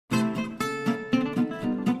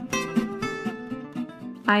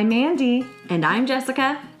I'm Mandy. And I'm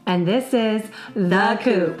Jessica. And this is The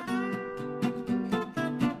Coop.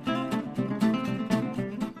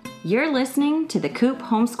 You're listening to the Coop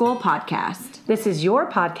Homeschool Podcast. This is your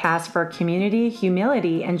podcast for community,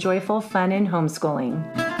 humility, and joyful fun in homeschooling.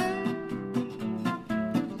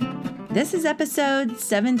 This is episode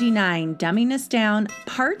 79, Dumbing Us Down,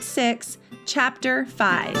 Part 6, Chapter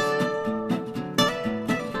 5.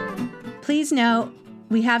 Please note,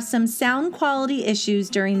 we have some sound quality issues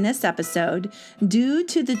during this episode due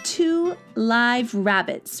to the 2 live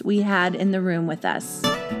rabbits we had in the room with us.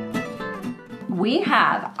 We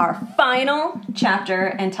have our final chapter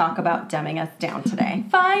and talk about dumbing us down today.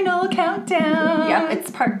 Final countdown. Yep,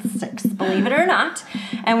 it's part 6, believe it or not.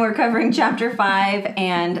 And we're covering chapter 5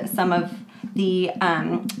 and some of the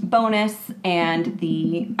bonus and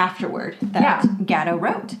the afterword that Gatto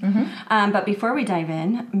wrote. Mm-hmm. But before we dive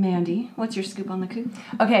in, Mandy, what's your scoop on the coop?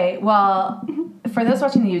 Okay, well, for those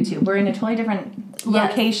watching the YouTube, we're in a totally different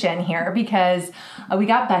location here because we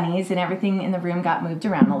got bunnies and everything in the room got moved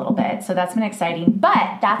around a little bit. So that's been exciting.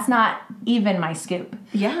 But that's not even my scoop.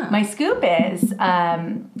 Yeah. My scoop is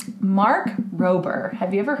Mark Rober.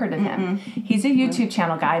 Have you ever heard of him? He's a YouTube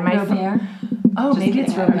channel guy. Oh, maybe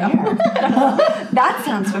it's Robert. That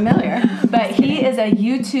sounds familiar. But he is a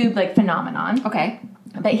YouTube phenomenon. Okay.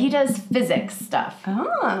 But he does physics stuff.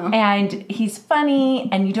 Oh. And he's funny,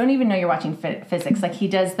 and you don't even know you're watching physics. Like he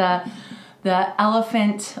does the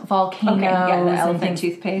elephant volcanoes. Okay, yeah, the elephant and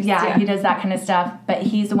toothpaste. Yeah, he does that kind of stuff. But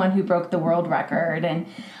he's the one who broke the world record, and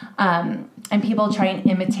people try and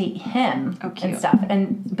imitate him and stuff.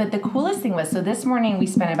 But the coolest thing was, so this morning we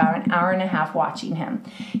spent about an hour and a half watching him.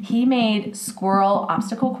 He made squirrel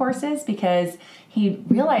obstacle courses because he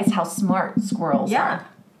realized how smart squirrels are.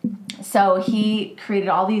 So he created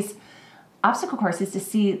all these obstacle courses to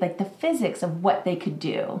see the physics of what they could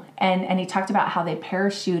do. And he talked about how they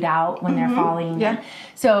parachute out when they're falling. Yeah.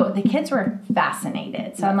 So the kids were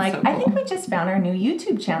fascinated. So I'm like, so cool. I think we just found our new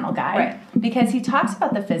YouTube channel guy. Right. Because he talks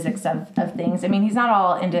about the physics of things. I mean, he's not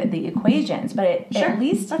all into the equations, but it at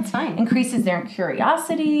least that's fine. Increases their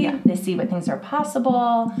curiosity. Yeah. They see what things are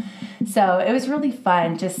possible. So it was really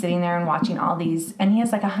fun just sitting there and watching all these. And he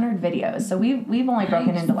has 100 videos. So we've only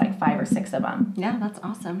broken into 5 or 6 of them. Yeah, that's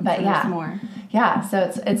awesome. But so there's more. Yeah,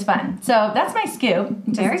 so it's fun. So that's my scoop.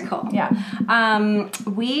 Very cool. Yeah.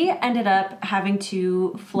 We ended up having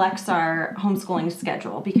to flex our homeschooling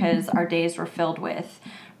schedule because our days were filled with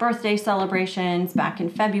birthday celebrations back in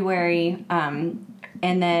February. And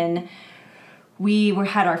then we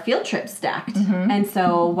had our field trip stacked. And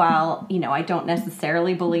so while, I don't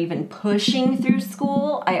necessarily believe in pushing through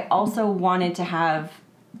school, I also wanted to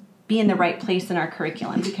be in the right place in our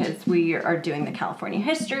curriculum because we are doing the California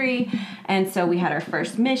history. And so we had our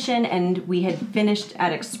first mission and we had finished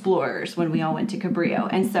at Explorers when we all went to Cabrillo.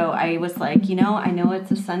 And so I was like, I know it's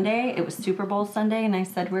a Sunday. It was Super Bowl Sunday. And I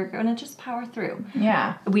said, we're going to just power through.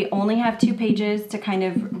 Yeah. We only have 2 pages to kind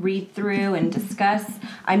of read through and discuss.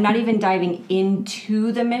 I'm not even diving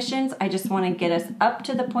into the missions. I just want to get us up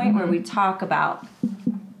to the point where we talk about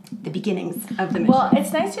the beginnings of the mission. Well,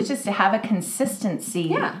 it's nice to have a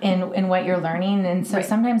consistency in what you're learning. And so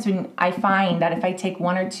sometimes when I find that if I take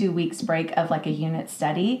 1 or 2 weeks break of a unit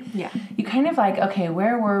study, you kind of okay,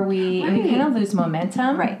 where were we? And you kind of lose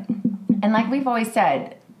momentum. Right. And like we've always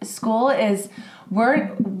said, school is,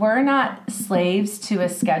 we're not slaves to a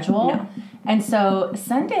schedule. No. And so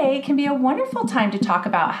Sunday can be a wonderful time to talk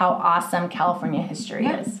about how awesome California history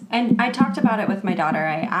is. And I talked about it with my daughter.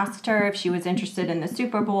 I asked her if she was interested in the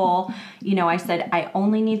Super Bowl. I said, I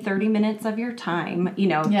only need 30 minutes of your time.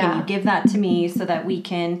 Can you give that to me so that we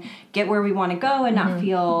can get where we want to go and not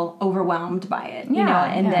feel overwhelmed by it?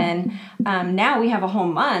 Then now we have a whole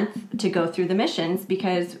month to go through the missions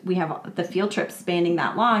because we have the field trip spanning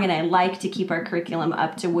that long. And I like to keep our curriculum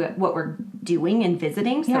up to what we're doing and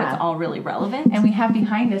visiting. So it's all really relevant. And we have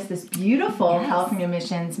behind us this beautiful California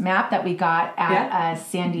missions map that we got at the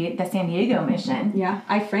San Diego mission. Yeah,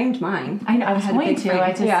 I framed mine. I know. I was going to.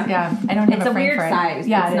 I just I don't have it's a frame weird for it. size.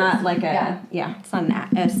 Yeah, it's not it's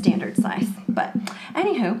not a standard size. But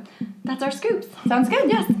anywho, that's our scoops. Sounds good.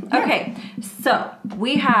 Yes. Okay. So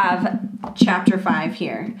we have chapter 5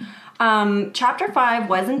 here. Chapter 5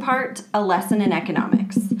 was in part a lesson in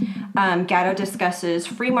economics. Gatto discusses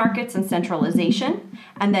free markets and centralization,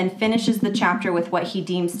 and then finishes the chapter with what he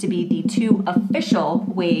deems to be the 2 official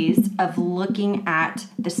ways of looking at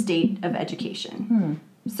the state of education.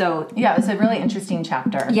 So yeah, it was a really interesting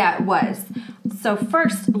chapter. Yeah, it was. So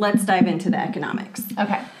first, let's dive into the economics.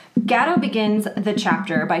 Okay. Gatto begins the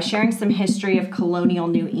chapter by sharing some history of colonial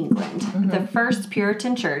New England, the first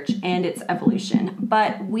Puritan church and its evolution.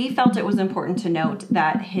 But we felt it was important to note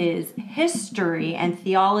that his history and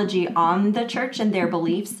theology on the church and their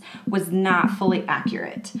beliefs was not fully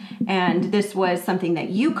accurate. And this was something that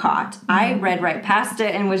you caught. I read right past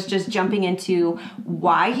it and was just jumping into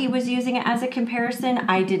why he was using it as a comparison.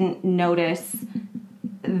 I didn't notice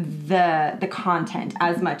the content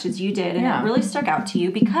as much as you did, and it really stuck out to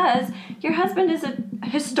you because your husband is a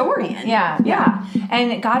historian. Yeah.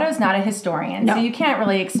 And Gatto's not a historian, No. so you can't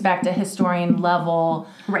really expect a historian level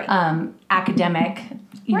academic,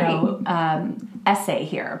 essay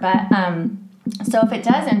here. But so if it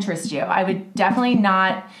does interest you, I would definitely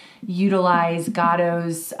not utilize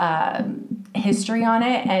Gatto's history on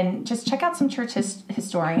it, and just check out some church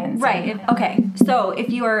historians. Right. Okay. So if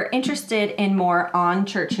you are interested in more on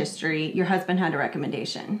church history, your husband had a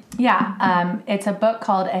recommendation. Yeah. It's a book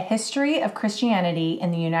called A History of Christianity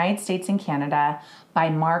in the United States and Canada by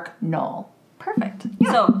Mark Knoll. Perfect.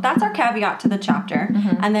 Yeah. So that's our caveat to the chapter.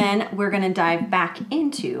 And then we're going to dive back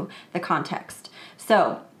into the context.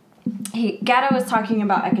 So Gatto is talking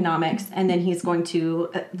about economics, and then he's going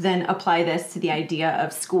to then apply this to the idea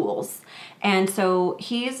of schools. And so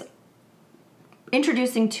he's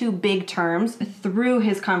introducing two big terms through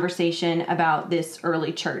his conversation about this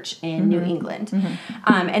early church in New England.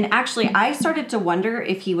 And actually, I started to wonder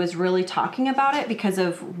if he was really talking about it because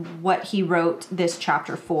of what he wrote this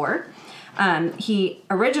chapter for. He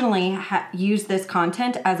originally used this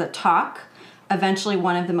content as a talk, eventually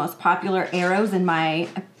one of the most popular arrows in my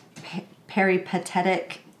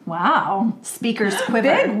peripatetic speaker's quiver.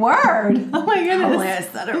 Big word. Oh my goodness. Hopefully I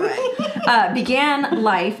said it right. Began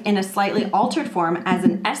life in a slightly altered form as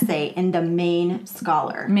an essay in the Maine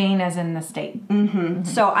Scholar. Maine as in the state.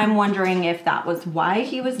 So I'm wondering if that was why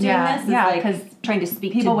he was doing this. Yeah, because trying to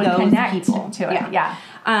speak people to would those connect people. to it.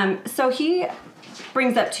 Yeah. So he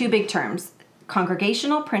brings up two big terms: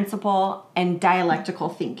 congregational principle and dialectical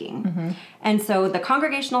thinking. And so the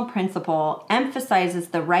congregational principle emphasizes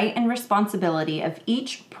the right and responsibility of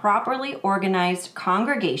each properly organized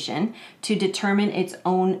congregation to determine its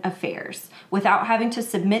own affairs without having to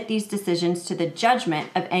submit these decisions to the judgment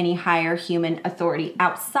of any higher human authority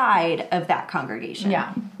outside of that congregation.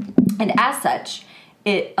 Yeah. And as such,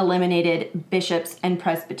 it eliminated bishops and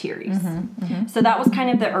presbyteries. So that was kind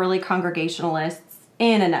of the early Congregationalists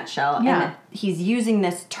in a nutshell. Yeah. And he's using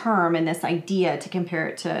this term and this idea to compare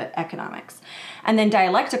it to economics. And then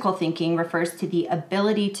dialectical thinking refers to the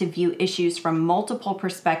ability to view issues from multiple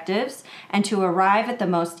perspectives and to arrive at the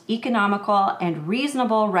most economical and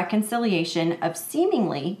reasonable reconciliation of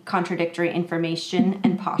seemingly contradictory information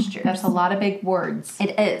and postures. That's a lot of big words.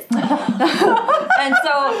 It is. And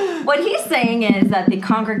so what he's saying is that the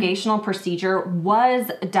congregational procedure was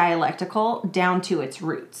dialectical down to its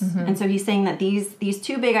roots. And so he's saying that these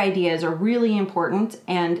two big ideas are really important,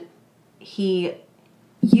 and he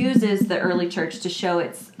uses the early church to show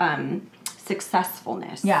its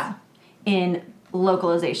successfulness in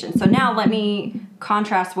localization. So now let me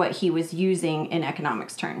contrast what he was using in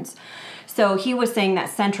economics terms. So he was saying that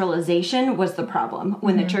centralization was the problem.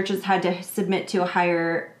 When the churches had to submit to a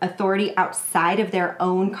higher authority outside of their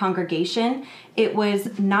own congregation, it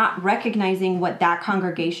was not recognizing what that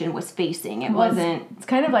congregation was facing. It wasn't... It's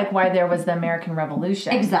kind of like why there was the American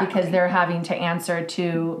Revolution. Exactly. Because they're having to answer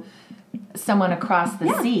to someone across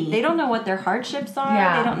the sea. They don't know what their hardships are.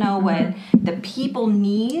 Yeah. They don't know what the people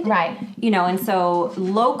need. Right. And so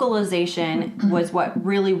localization was what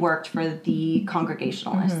really worked for the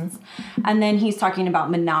Congregationalists. And then he's talking about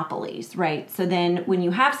monopolies, right? So then when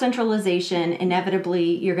you have centralization,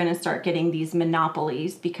 inevitably you're going to start getting these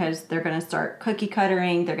monopolies because they're going to start cookie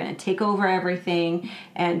cuttering, they're going to take over everything,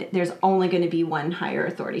 and there's only going to be one higher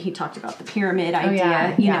authority. He talked about the pyramid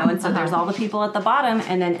idea, and so there's all the people at the bottom,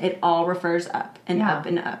 and then it all refers up and up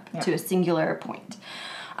and up to a singular point.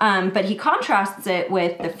 But he contrasts it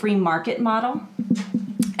with the free market model.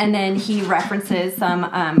 And then he references some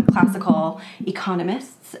classical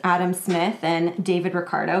economists, Adam Smith and David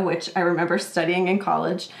Ricardo, which I remember studying in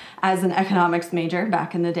college as an economics major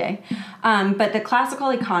back in the day. But the classical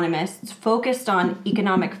economists focused on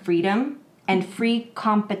economic freedom and free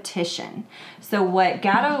competition. So what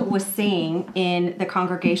Gatto was saying in the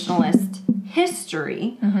Congregationalist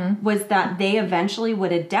history was that they eventually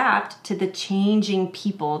would adapt to the changing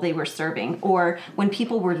people they were serving, or when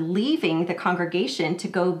people were leaving the congregation to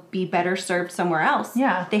go be better served somewhere else,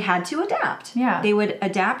 they had to adapt. They would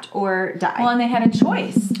adapt or die. Well, and they had a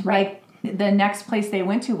choice, right? The next place they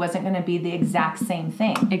went to wasn't going to be the exact same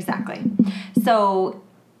thing. Exactly. So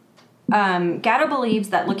Gatto believes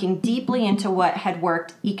that looking deeply into what had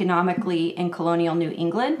worked economically in colonial New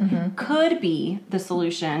England could be the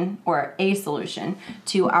solution or a solution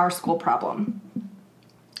to our school problem.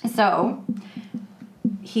 So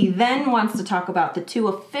he then wants to talk about the 2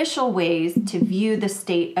 official ways to view the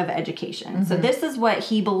state of education. So this is what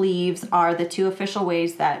he believes are the 2 official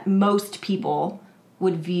ways that most people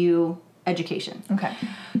would view education. Okay.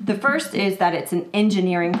 The first is that it's an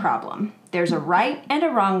engineering problem. There's a right and a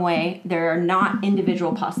wrong way. There are not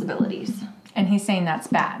individual possibilities. And he's saying that's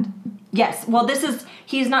bad. Yes. Well,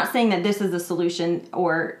 he's not saying that this is a solution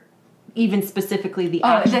or even specifically the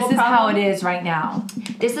actual this is problem. how it is right now.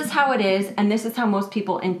 This is how it is, and this is how most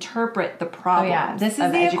people interpret the problem. This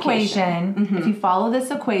is the equation. If you follow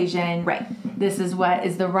this equation, this is what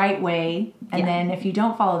is the right way. And then if you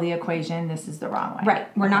don't follow the equation, this is the wrong way.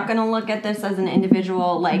 Right. We're not going to look at this as an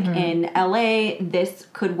individual. Like in LA, this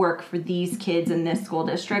could work for these kids in this school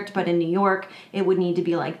district, but in New York, it would need to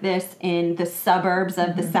be like this. In the suburbs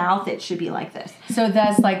of the South, it should be like this. So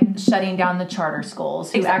that's like shutting down the charter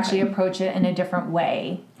schools who actually approach it in a different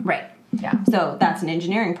way. Right. Yeah. So that's an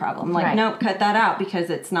engineering problem. Like, nope, cut that out because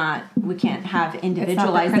it's not, we can't have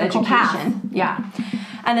individualized education. Path. Yeah.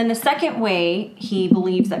 And then the second way he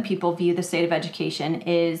believes that people view the state of education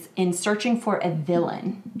is in searching for a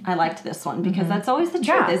villain. I liked this one because that's always the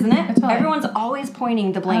truth, isn't it? Totally. Everyone's always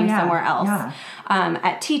pointing the blame somewhere else. Yeah.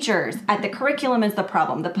 At teachers, at the curriculum is the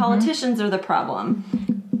problem. The politicians are the problem.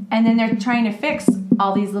 And then they're trying to fix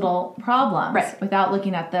all these little problems without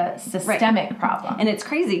looking at the systemic problem. And it's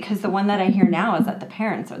crazy because the one that I hear now is that the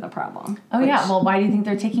parents are the problem. Yeah. Well, why do you think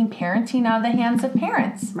they're taking parenting out of the hands of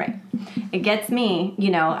parents? Right. It gets me,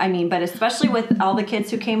 but especially with all the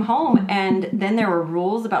kids who came home and then there were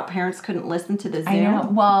rules about parents couldn't listen to the Zoom. I know.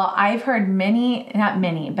 Well, I've heard not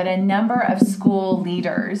many, but a number of school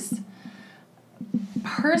leaders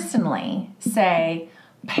personally say,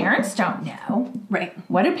 parents don't know. Right.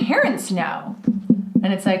 What do parents know?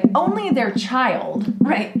 And it's like, only their child.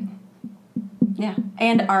 Right. Yeah.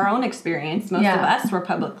 And our own experience. Most of us were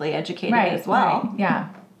publicly educated as well. Right. Yeah.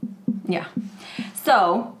 Yeah.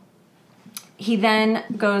 So he then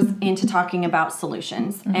goes into talking about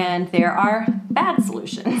solutions. And there are bad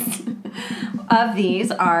solutions. Of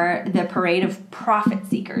these are the parade of profit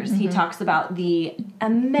seekers. He talks about the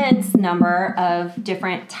immense number of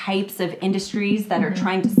different types of industries that are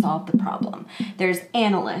trying to solve the problem. There's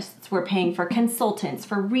analysts. We're paying for consultants,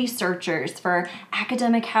 for researchers, for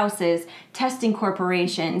academic houses, testing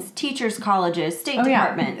corporations, teachers' colleges, state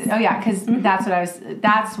departments. Because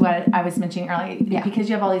that's what I was mentioning earlier. Yeah. Because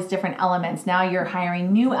you have all these different elements. Now you're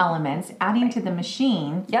hiring new elements, adding to the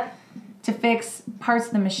machine. Yep. To fix parts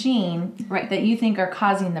of the machine that you think are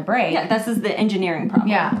causing the break. Yeah, this is the engineering problem.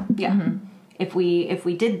 Yeah. Yeah. If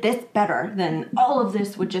we did this better, then all of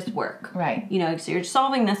this would just work. Right. So you're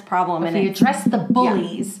solving this problem. If you address the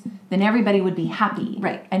bullies, then everybody would be happy.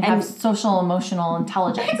 Right. And have social emotional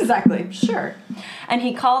intelligence. Exactly. Sure. And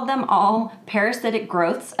he called them all parasitic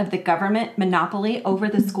growths of the government monopoly over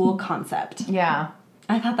the school concept. Yeah.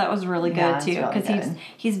 I thought that was really good too, because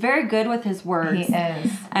he's very good with his words. He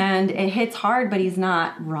is, and it hits hard, but he's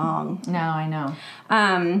not wrong. No, I know.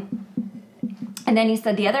 And then he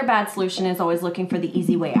said the other bad solution is always looking for the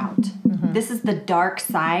easy way out. This is the dark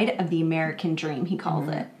side of the American dream, he calls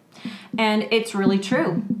it, and it's really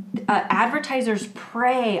true. Advertisers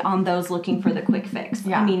prey on those looking for the quick fix.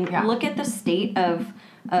 Yeah, I mean, look at the state of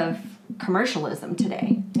commercialism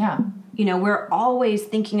today. Yeah. We're always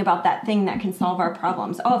thinking about that thing that can solve our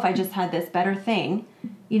problems. Oh, if I just had this better thing,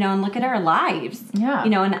 and look at our lives. Yeah.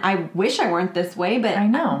 And I wish I weren't this way, but I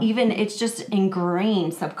know. Even it's just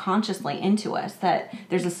ingrained subconsciously into us that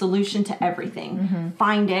there's a solution to everything.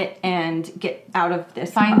 Find it and get out of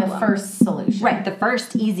this problem. The first solution. Right, the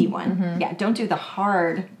first easy one. Yeah, don't do the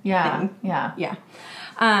hard thing. Yeah.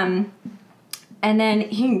 And then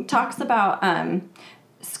he talks about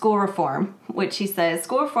school reform, which he says,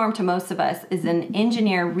 school reform to most of us is an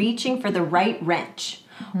engineer reaching for the right wrench,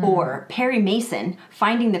 or Perry Mason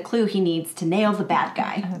finding the clue he needs to nail the bad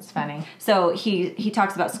guy. That's funny. So he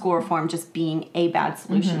talks about school reform just being a bad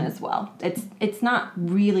solution as well. It's not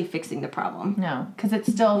really fixing the problem. No, because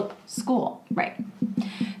it's still school. Right.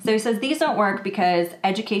 So he says these don't work because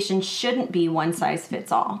education shouldn't be one size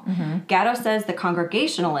fits all. Gatto says the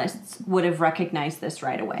Congregationalists would have recognized this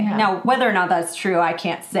right away. Yeah. Now, whether or not that's true, I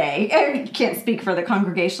can't say. I can't speak for the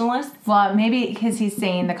Congregationalists. Well, maybe because he's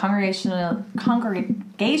saying the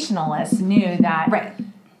Congregationalists knew that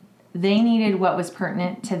they needed what was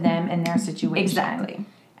pertinent to them in their situation. Exactly.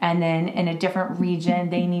 And then in a different region,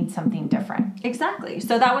 they need something different. Exactly.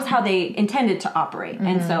 So that was how they intended to operate.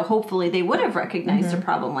 And so hopefully they would have recognized a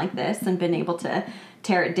problem like this and been able to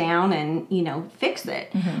tear it down and, fix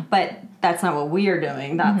it. But that's not what we are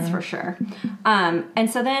doing, that's for sure. And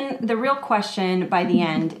so then the real question by the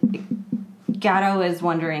end, Gatto is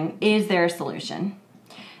wondering, is there a solution?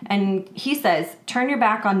 And he says, turn your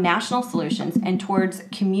back on national solutions and towards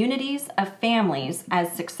communities of families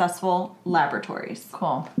as successful laboratories.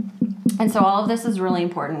 Cool. And so all of this is really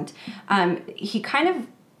important. He kind of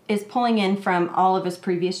is pulling in from all of his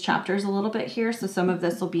previous chapters a little bit here, so some of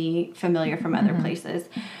this will be familiar from other places.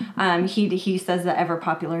 He says the ever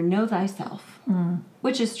popular "know thyself,"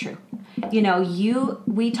 which is true.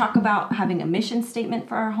 We talk about having a mission statement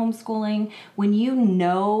for our homeschooling. When you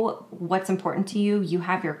know what's important to you, you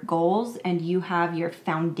have your goals and you have your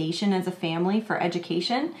foundation as a family for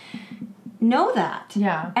education. Know that.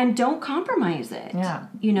 Yeah. And don't compromise it. Yeah.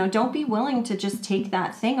 Don't be willing to just take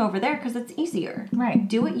that thing over there because it's easier. Right.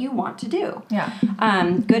 Do what you want to do. Yeah.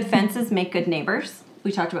 Good fences make good neighbors.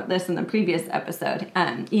 We talked about this in the previous episode.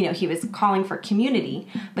 He was calling for community,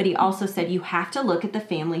 but he also said you have to look at the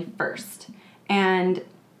family first. And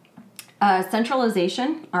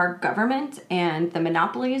centralization, our government, and the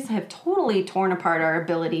monopolies have totally torn apart our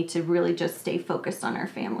ability to really just stay focused on our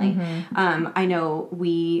family. I know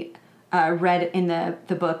we read in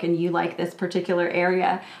the book, and you like this particular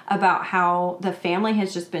area, about how the family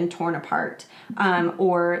has just been torn apart,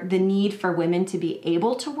 or the need for women to be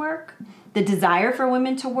able to work. The desire for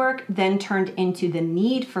women to work then turned into the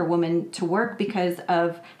need for women to work because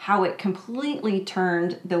of how it completely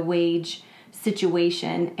turned the wage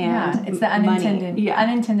situation and it's the money.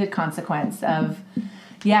 unintended consequence of,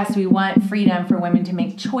 yes, we want freedom for women to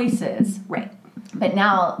make choices. Right. But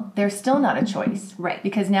now there's still not a choice. Right.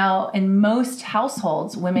 Because now in most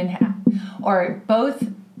households, women or both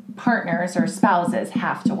partners or spouses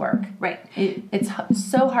have to work. Right. It's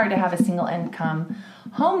so hard to have a single income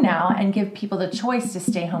home now and give people the choice to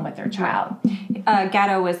stay home with their child.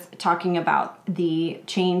 Gatto was talking about the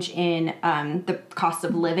change in the cost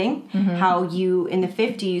of living, how you in the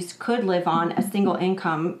 50s could live on a single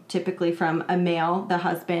income, typically from a male, the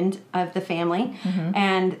husband of the family,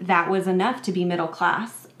 and that was enough to be middle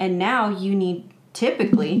class. And now you need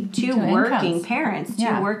typically two working incomes. Parents,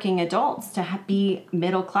 two working adults to be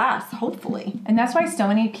middle class, hopefully. And that's why so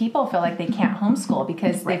many people feel like they can't homeschool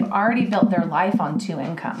because they've already built their life on two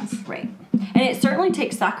incomes. Right. And it certainly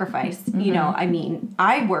takes sacrifice.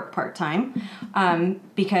 I work part-time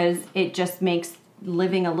because it just makes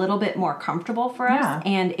living a little bit more comfortable for us,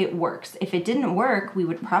 and it works. If it didn't work, we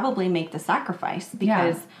would probably make the sacrifice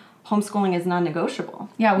because homeschooling is non-negotiable.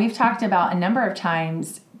 Yeah, we've talked about a number of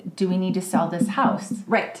times, do we need to sell this house?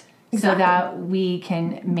 Right. Exactly. So that we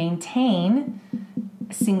can maintain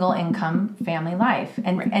single income family life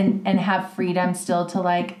and have freedom still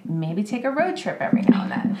to maybe take a road trip every now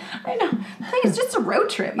and then. I know. I think it's just a road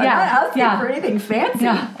trip. I'm not asking for anything fancy.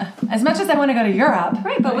 Yeah. As much as I want to go to Europe.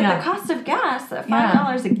 Right, but with the cost of gas at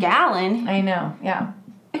 $5 a gallon. I know. Yeah.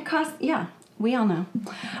 It costs, we all know.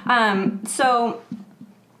 So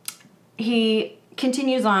he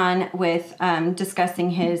continues on with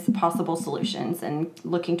discussing his possible solutions and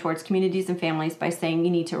looking towards communities and families by saying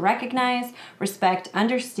you need to recognize, respect,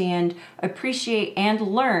 understand, appreciate, and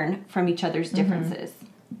learn from each other's differences.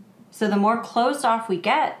 So the more closed off we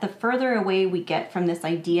get, the further away we get from this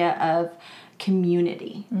idea of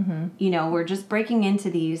community. We're just breaking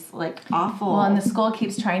into these awful... Well, and the school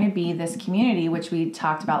keeps trying to be this community, which we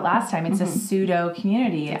talked about last time. It's a pseudo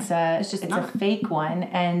community. Yeah. It's a fake one.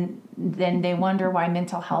 And then they wonder why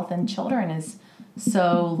mental health in children is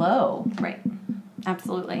so low. Right.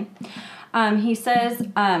 Absolutely. He says,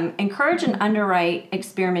 encourage and underwrite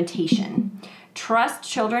experimentation. Trust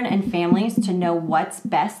children and families to know what's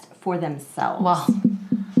best for themselves. Well,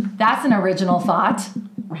 that's an original thought.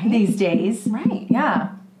 Right. These days. Right.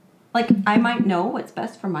 Yeah. I might know what's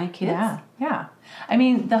best for my kids. Yeah. I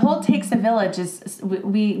mean, the whole takes a village is,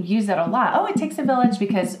 we use that a lot. Oh, it takes a village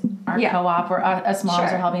because our co-op or us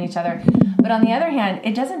moms are helping each other. But on the other hand,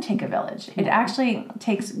 it doesn't take a village. It actually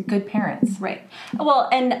takes good parents. Right. Well,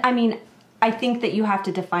 and I think that you have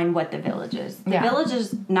to define what the village is. The village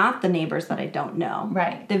is not the neighbors that I don't know.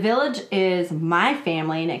 Right. The village is my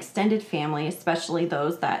family, an extended family, especially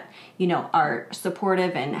those that, are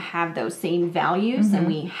supportive and have those same values. And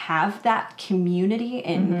we have that community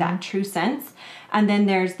in that true sense. And then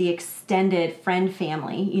there's the extended friend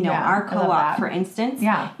family, our co-op, for instance.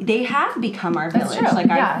 Yeah. They have become our That's village. True.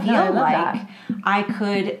 I feel that. I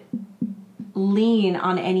could lean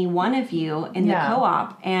on any one of you in the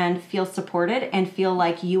co-op and feel supported and feel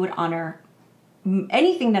like you would honor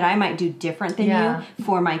anything that I might do different than Yeah. you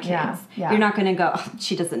for my kids. Yeah. Yeah. You're not going to go, oh,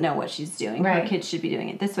 she doesn't know what she's doing. Right. Her kids should be doing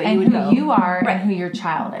it this way. And you would who go, you are right. and who your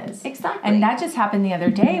child is. Exactly. And that just happened the other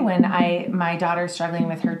day when my daughter's struggling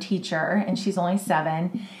with her teacher, and she's only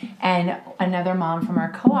 7, and another mom from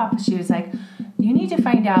our co-op, she was like, you need to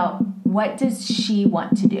find out, what does she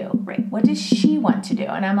want to do? Right. What does she want to do?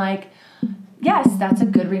 And I'm like, yes, that's a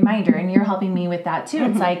good reminder. And you're helping me with that too.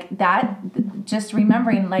 Mm-hmm. It's like that, just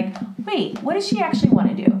remembering, like, wait, what does she actually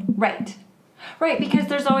want to do? Right. Right, because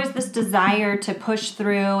there's always this desire to push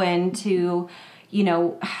through and to, you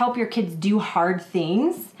know, help your kids do hard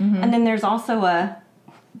things. Mm-hmm. And then there's also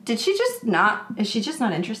is she just not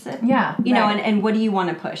interested? Yeah. You know, and what do you want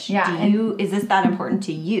to push? Yeah. Is this that important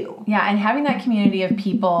to you? Yeah, and having that community of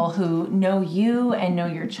people who know you and know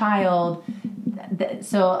your child.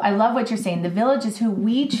 So I love what you're saying. The village is who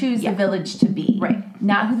we choose the village to be. Right.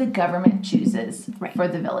 Not who the government chooses for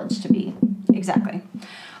the village to be. Exactly.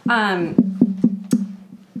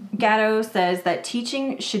 Gatto says that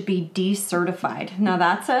teaching should be decertified. Now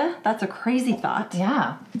that's a crazy thought.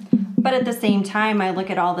 Yeah. But at the same time, I look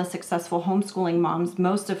at all the successful homeschooling moms,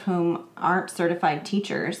 most of whom aren't certified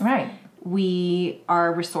teachers. Right. We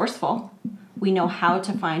are resourceful. We know how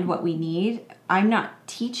to find what we need. I'm not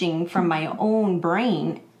teaching from my own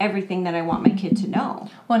brain everything that I want my kid to know.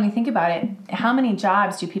 Well, when you think about it, how many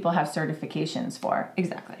jobs do people have certifications for?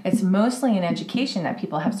 Exactly. It's mostly in education that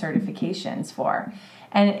people have certifications for.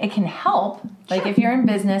 And it can help. Like if you're in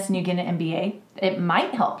business and you get an MBA, it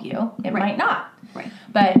might help you. It might not. Right.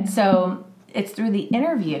 But so it's through the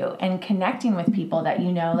interview and connecting with people that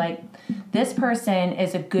you know, like, this person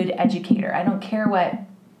is a good educator. I don't care what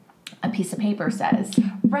a piece of paper says.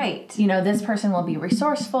 Right. You know, this person will be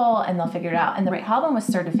resourceful and they'll figure it out. And the problem with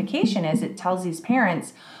certification is it tells these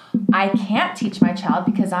parents, I can't teach my child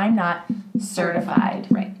because I'm not certified.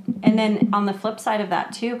 Right. And then on the flip side of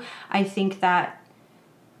that too, I think that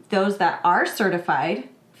those that are certified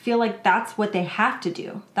feel like that's what they have to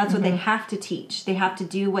do. That's what they have to teach. They have to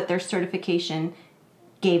do what their certification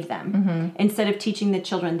gave them instead of teaching the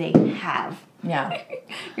children they have. Yeah.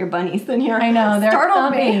 Your bunnies in here. I know. They're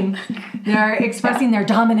startled me. They're expressing their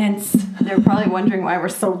dominance. They're probably wondering why we're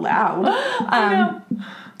so loud. I know.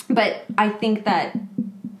 But I think that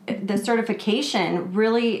the certification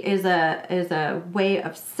really is a way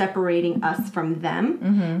of separating us from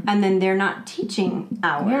them, and then they're not teaching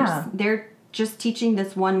ours. Yeah. They're just teaching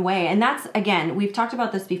this one way. And that's, again, we've talked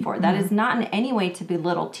about this before. That is not in any way to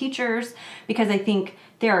belittle teachers, because I think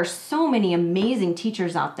there are so many amazing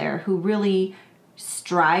teachers out there who really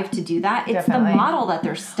strive to do that. It's Definitely. the model that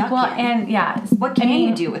they're stuck in. And yeah. What can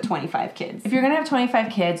you do with 25 kids? If you're going to have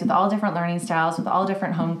 25 kids with all different learning styles, with all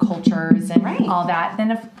different home cultures and all that,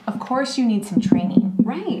 then of course you need some training.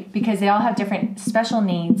 Right. Because they all have different special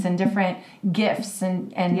needs and different gifts,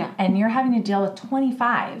 and you're having to deal with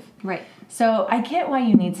 25. Right. So I get why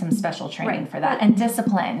you need some special training for that, and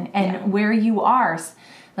discipline, and where you are,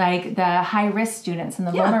 like the high risk students and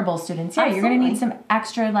the vulnerable students. Yeah, you're going to need some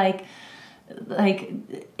extra like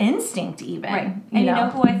instinct even. Right. And you know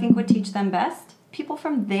who I think would teach them best? People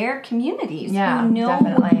from their communities who know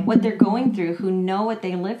what they're going through, who know what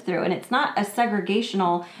they live through. And it's not a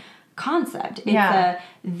segregational concept. It's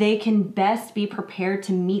they can best be prepared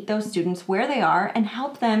to meet those students where they are and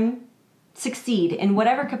help them succeed in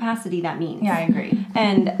whatever capacity that means. Yeah, I agree.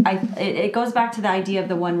 And it goes back to the idea of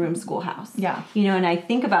the one-room schoolhouse. Yeah. You know, and I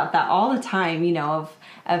think about that all the time, you know,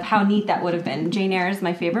 of how neat that would have been. Jane Eyre is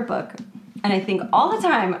my favorite book. And I think all the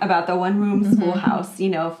time about the one-room schoolhouse, you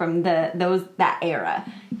know, from that era.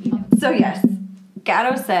 So yes,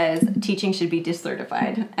 Gatto says teaching should be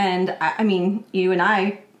decertified. And I mean, you and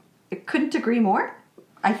I couldn't agree more,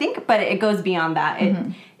 I think, but it goes beyond that.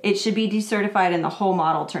 It should be decertified and the whole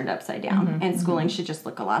model turned upside down. And schooling should just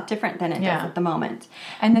look a lot different than it does at the moment.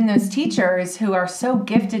 And then those teachers who are so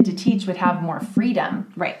gifted to teach would have more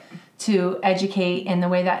freedom, to educate in the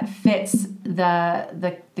way that fits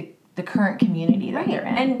the current community that they're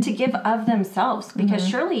in. And to give of themselves, because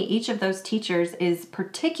surely each of those teachers is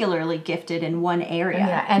particularly gifted in one area.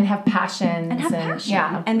 And have passions.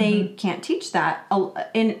 And they can't teach that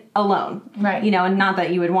alone. Right. You know, and not that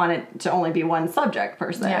you would want it to only be one subject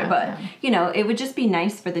per se, but, you know, it would just be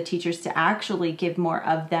nice for the teachers to actually give more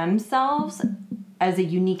of themselves as a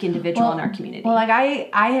unique individual in our community. Well, like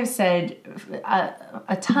I have said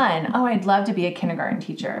a ton, I'd love to be a kindergarten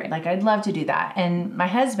teacher. Like, I'd love to do that. And my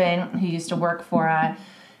husband, who used to work for a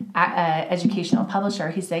educational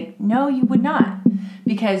publisher, he's like, no, you would not.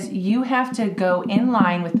 Because you have to go in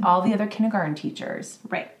line with all the other kindergarten teachers.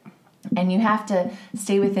 Right. And you have to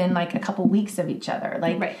stay within like a couple weeks of each other.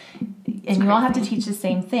 Like, and you all have to teach the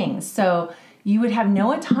same things. So you would have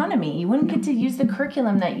no autonomy. You wouldn't get to use the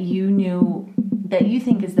curriculum that you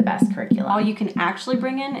think is the best curriculum. All you can actually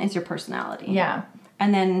bring in is your personality. Yeah.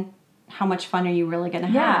 And then how much fun are you really going to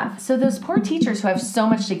have? Yeah. So those poor teachers who have so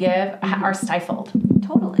much to give are stifled.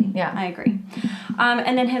 Totally. Yeah. I agree.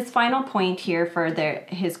 And then his final point here for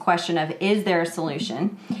his question of, is there a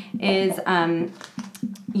solution, is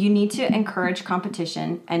you need to encourage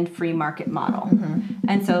competition and free market model.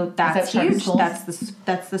 And so that's huge.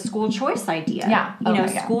 That's the school choice idea. Yeah. You know,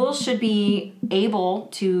 schools should be able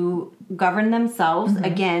to govern themselves.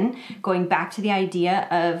 Again, going back to the idea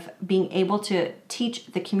of being able to teach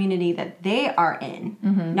the community that they are in,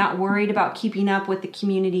 not worried about keeping up with the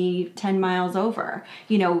community 10 miles over.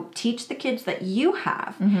 You know, teach the kids that you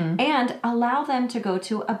have and allow them to go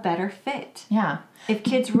to a better fit. Yeah. If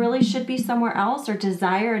kids really should be somewhere else or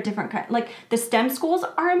desire a different kind, like the STEM schools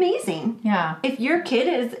are amazing. Yeah. If your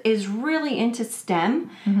kid is really into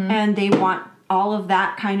STEM and they want all of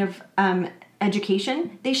that kind of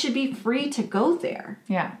education, they should be free to go there.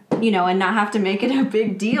 Yeah. You know, and not have to make it a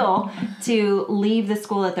big deal to leave the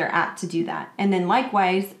school that they're at to do that. And then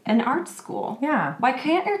likewise, an art school. Yeah. Why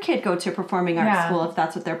can't your kid go to a performing arts school if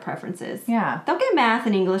that's what their preference is? Yeah. They'll get math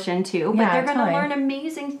and English in too, but they're going to totally. learn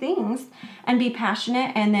amazing things and be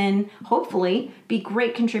passionate and then hopefully be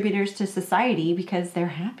great contributors to society because they're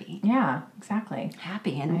happy. Yeah, exactly.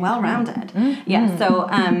 Happy and well-rounded. Yeah,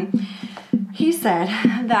 so he said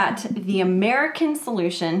that the American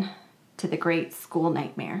solution to the great school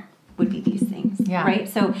nightmare would be these things, right?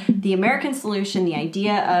 So the American solution, the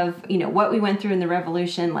idea of, you know, what we went through in the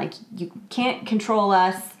revolution, like you can't control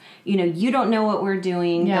us, you know, you don't know what we're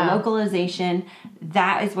doing, the localization,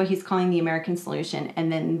 that is what he's calling the American solution.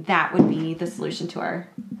 And then that would be the solution to our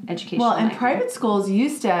educational Well, and nightmare. private schools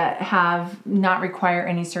used to have not require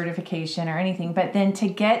any certification or anything, but then to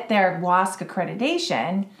get their WASC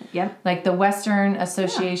accreditation, like the Western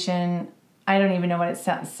Association, I don't even know what it's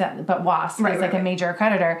set, but WASC is like a major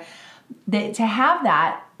accreditor. To have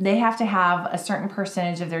that, they have to have a certain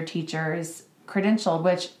percentage of their teachers credentialed,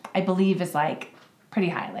 which I believe is like pretty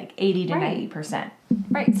high, like 80 to 90%.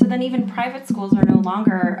 Right. So then even private schools are no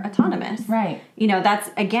longer autonomous. Right. You know, that's,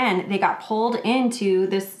 again, they got pulled into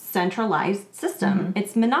this centralized system.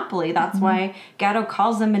 It's monopoly. That's why Gatto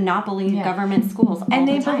calls them monopoly government schools all and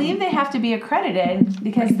they the time. believe they have to be accredited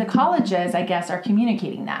because the colleges, I guess, are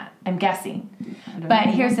communicating that. I'm guessing. But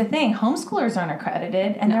here's the thing. Homeschoolers aren't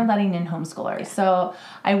accredited, and they're letting in homeschoolers. So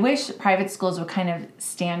I wish private schools would kind of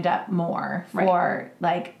stand up more for,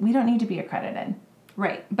 like, we don't need to be accredited.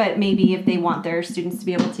 Right. But maybe if they want their students to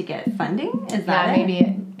be able to get funding, is that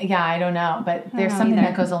maybe, I don't know. But there's something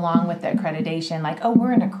that goes along with the accreditation, like, oh,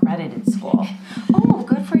 we're an accredited school. Oh,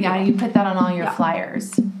 good for you. Yeah, you put that on all your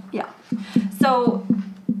flyers. Yeah. So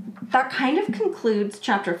that kind of concludes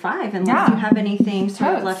chapter 5, unless you have anything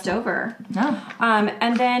sort of left over. No.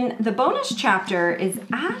 And then the bonus chapter is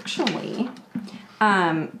actually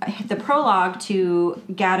the prologue to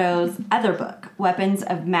Gatto's other book, Weapons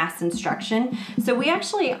of Mass Instruction. So we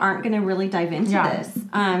actually aren't going to really dive into this,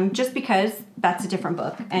 just because that's a different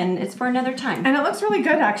book, and it's for another time. And it looks really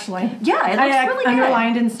good, actually. Yeah, it looks really good. I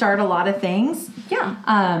underlined and starred a lot of things.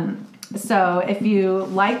 Yeah. So if you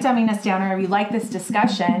like Dumbing Us Down, or if you like this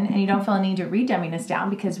discussion and you don't feel a need to read Dumbing Us Down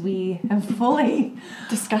because we have fully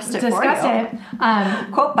discussed it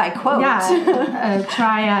quote by quote. Yeah.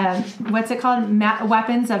 Try, what's it called?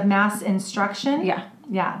 Weapons of Mass Instruction. Yeah.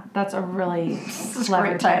 Yeah, that's a really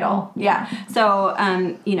clever title. Yeah. So,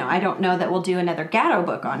 you know, I don't know that we'll do another Gatto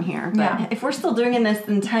book on here, but if we're still doing this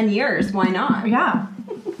in 10 years, why not? Yeah.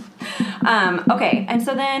 Okay, and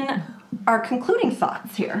so then our concluding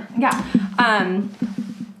thoughts here. Yeah.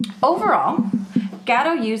 Overall,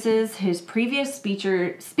 Gatto uses his previous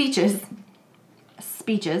speeches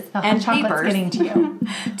and papers getting to you.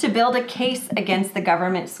 to build a case against the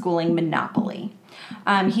government schooling monopoly.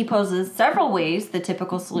 He poses several ways the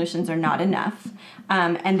typical solutions are not enough,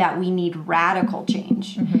 and that we need radical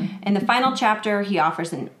change. In the final chapter, he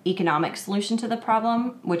offers an economic solution to the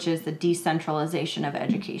problem, which is the decentralization of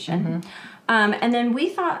education. And then we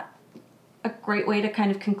thought a great way to kind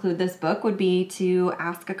of conclude this book would be to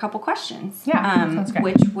ask a couple questions. Sounds great.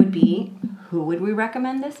 Which would be, who would we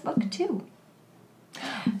recommend this book to?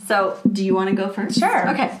 So, do you want to go first? Sure.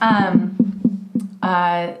 Okay.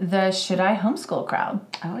 The should I homeschool crowd.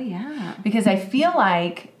 Oh, yeah. Because I feel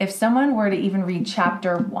like if someone were to even read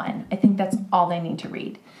chapter 1, I think that's all they need to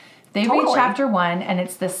read. They read chapter 1, and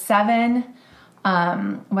it's the 7,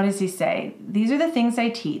 what does he say? These are the things I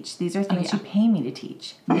teach. These are things you pay me to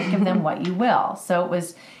teach. Think of them what you will. So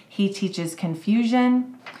he teaches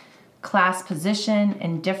confusion, class position,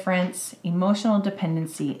 indifference, emotional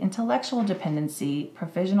dependency, intellectual dependency,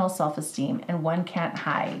 provisional self-esteem, and one can't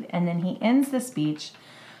hide. And then he ends the speech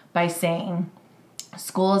by saying,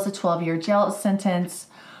 school is a 12-year jail sentence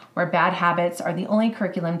where bad habits are the only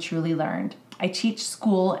curriculum truly learned. I teach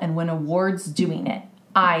school and win awards doing it.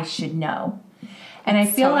 I should know. And I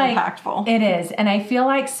feel like impactful. It is. And I feel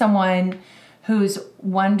like someone who's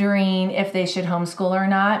wondering if they should homeschool or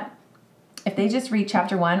not, if they just read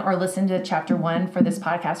chapter 1 or listen to chapter 1 for this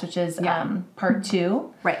podcast, which is part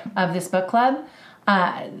 2 of this book club,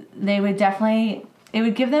 they would definitely, it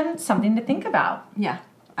would give them something to think about. Yeah,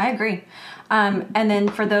 I agree. And then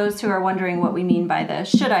for those who are wondering what we mean by the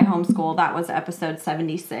should I homeschool, that was episode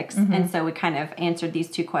 76. And so we kind of answered these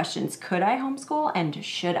 2 questions. Could I homeschool and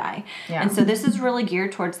should I? Yeah. And so this is really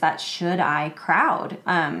geared towards that should I crowd,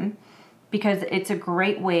 because it's a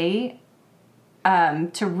great way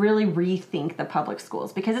to really rethink the public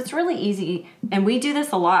schools, because it's really easy, and we do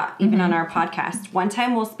this a lot even on our podcast. One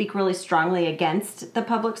time we'll speak really strongly against the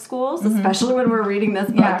public schools, especially when we're reading this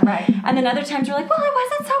book. Yeah, right. And then other times we're like, well, it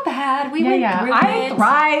wasn't so bad. We went through it. I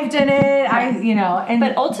thrived in it. Right.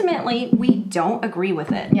 But ultimately we don't agree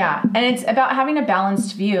with it. Yeah. And it's about having a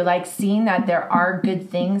balanced view, like seeing that there are good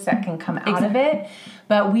things that can come out of it.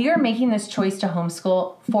 But we are making this choice to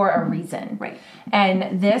homeschool for a reason. Right.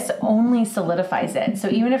 And this only solidifies it. So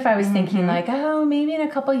even if I was thinking like, oh, maybe in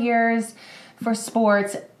a couple years for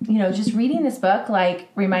sports, just reading this book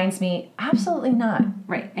reminds me, absolutely not.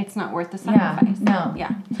 Right. It's not worth the sacrifice. No.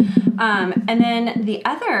 Yeah. And then the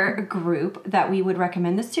other group that we would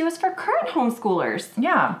recommend this to is for current homeschoolers.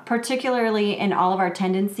 Yeah. Particularly in all of our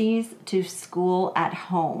tendencies to school at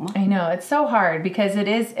home. I know. It's so hard because it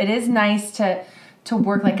is nice to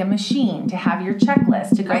work like a machine, to have your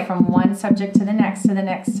checklist, to go from one subject to the next, to the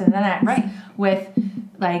next, to the next, with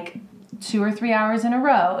like 2 or 3 hours in a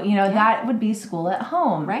row. That would be school at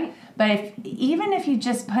home. Right. But even if you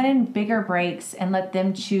just put in bigger breaks and let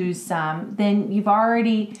them choose some, then you've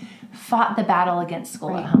already fought the battle against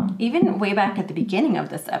school at home. Even way back at the beginning of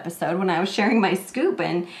this episode, when I was sharing my scoop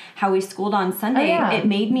and how we schooled on Sunday, it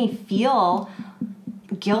made me feel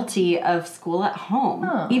guilty of school at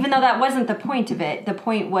home, even though that wasn't the point of it. The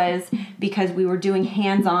point was because we were doing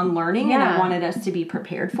hands-on learning and I wanted us to be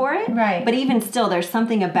prepared for it. Right. But even still, there's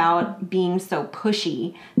something about being so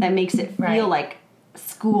pushy that makes it feel like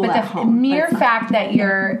school at home. The mere fact that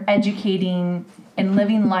you're educating and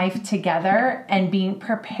living life together and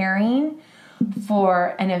preparing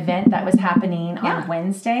for an event that was happening on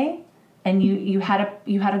Wednesday, and you had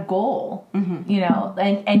a goal,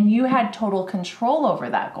 and you had total control over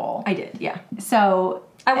that goal. I did, yeah. So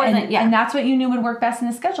I wasn't, and that's what you knew would work best in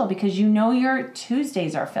the schedule, because your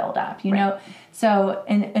Tuesdays are filled up. You know, so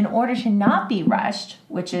in order to not be rushed,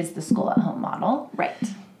 which is the school at home model,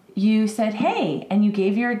 you said, hey, and you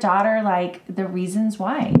gave your daughter the reasons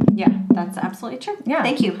why. Yeah, that's absolutely true. Yeah,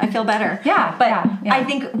 thank you. I feel better. Yeah, but I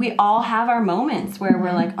think we all have our moments where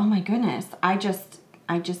we're like, oh my goodness, I just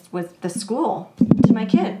was the school to my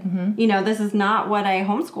kid. This is not what I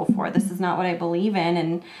homeschool for. This is not what I believe in.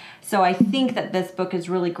 And so I think that this book is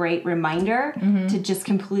really great reminder to just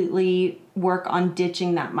completely work on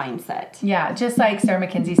ditching that mindset. Yeah, just like Sarah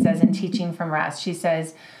McKenzie says in Teaching from Rest, she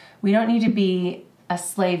says, we don't need to be a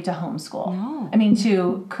slave to homeschool. No. I mean,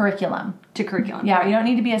 to curriculum. To curriculum. Yeah, you don't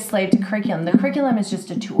need to be a slave to curriculum. The curriculum is just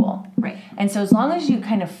a tool. Right. And so as long as you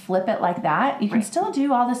kind of flip it like that, you can still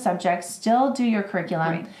do all the subjects, still do your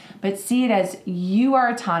curriculum, but see it as you are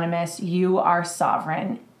autonomous, you are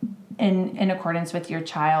sovereign in accordance with your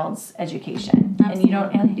child's education. Absolutely.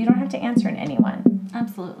 And you don't have to answer to anyone.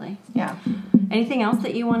 Absolutely. Yeah. Anything else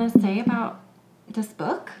that you want to say about this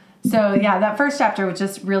book? So, that first chapter was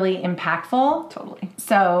just really impactful. Totally.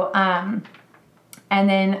 So, and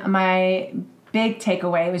then my big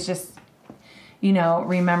takeaway was just,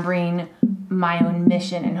 remembering my own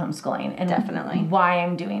mission in homeschooling and definitely why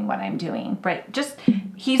I'm doing what I'm doing. Right. Just,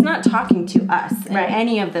 he's not talking to us in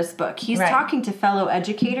any of this book. He's talking to fellow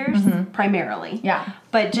educators primarily. Yeah.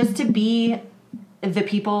 But just to be the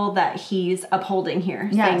people that he's upholding here,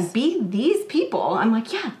 saying, be these people. I'm like,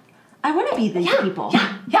 I want to be these people.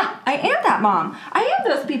 Yeah. I am that mom. I am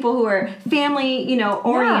those people who are family,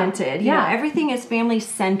 oriented. You know, everything is family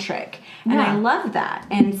centric. And I love that.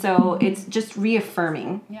 And so it's just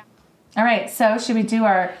reaffirming. Yeah. All right. So should we do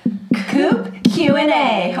our Coop Q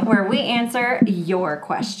A, where we answer your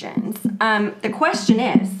questions? The question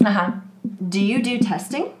is, do you do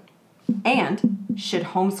testing? And should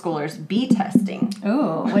homeschoolers be testing?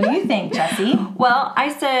 Ooh, what do you think, Jessie? Well,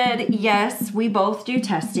 I said yes, we both do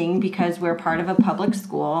testing because we're part of a public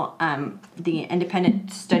school, the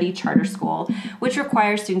Independent Study Charter School, which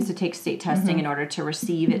requires students to take state testing in order to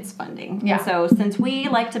receive its funding. Yeah. And so since we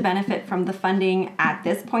like to benefit from the funding at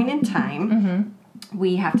this point in time,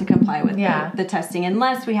 we have to comply with the testing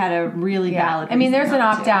unless we had a really valid reason. I mean, there's an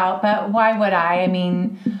not to. opt-out, but why would I? I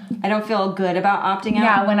mean, I don't feel good about opting out.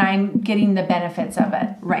 yeah, when I'm getting the benefits of it.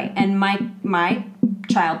 Right. And my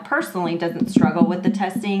child personally doesn't struggle with the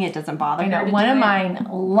testing. It doesn't bother her to One do of it. mine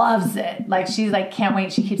loves it. Like, she's like, can't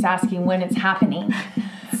wait. She keeps asking when it's happening.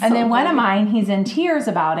 And then one of mine, he's in tears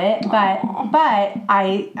about it. But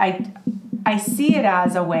I see it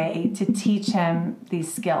as a way to teach him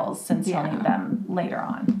these skills since he'll need them later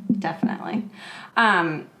on. Definitely.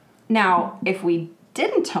 Now, if we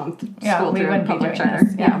didn't homeschool we through a wouldn't be public doing charter,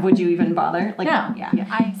 this. would you even bother? Like, No.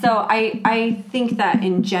 Yeah. So I think that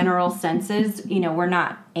in general senses, we're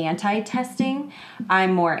not anti-testing.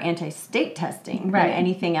 I'm more anti-state testing than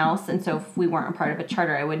anything else. And so if we weren't a part of a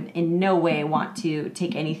charter, I would in no way want to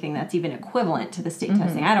take anything that's even equivalent to the state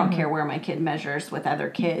testing. I don't care where my kid measures with other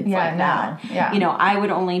kids like that. Yeah. I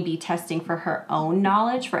would only be testing for her own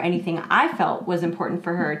knowledge, for anything I felt was important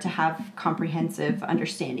for her to have comprehensive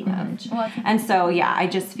understanding of. And so, I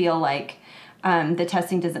just feel like the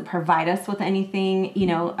testing doesn't provide us with anything,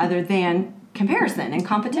 other than comparison and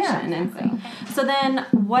competition. And so then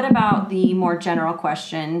what about the more general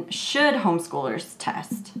question, should homeschoolers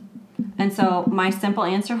test? And so my simple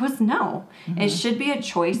answer was no. It should be a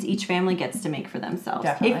choice each family gets to make for themselves.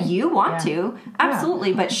 Definitely. If you want to,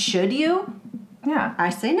 absolutely. But should you? Yeah. I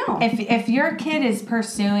say no. If your kid is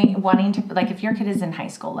wanting to, like if your kid is in high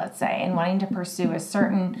school, let's say, and wanting to pursue a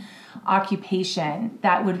certain occupation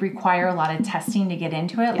that would require a lot of testing to get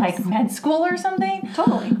into it, like med school or something,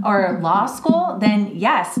 Totally. or law school, then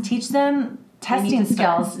yes, teach them testing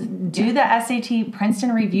skills. Do the SAT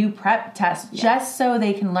Princeton Review prep test just so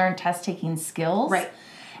they can learn test taking skills. Right.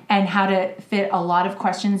 And how to fit a lot of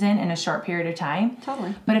questions in a short period of time.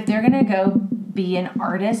 Totally. But if they're going to go be an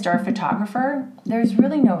artist or a photographer, there's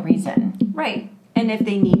really no reason. Right. And if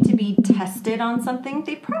they need to be tested on something,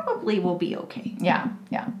 they probably will be okay. Yeah.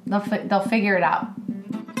 They'll figure it out.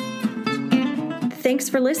 Thanks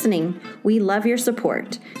for listening. We love your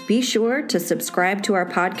support. Be sure to subscribe to our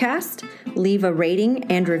podcast, leave a rating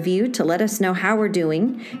and review to let us know how we're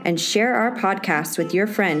doing, and share our podcast with your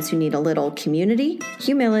friends who need a little community,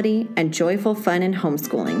 humility, and joyful fun in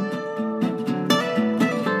homeschooling.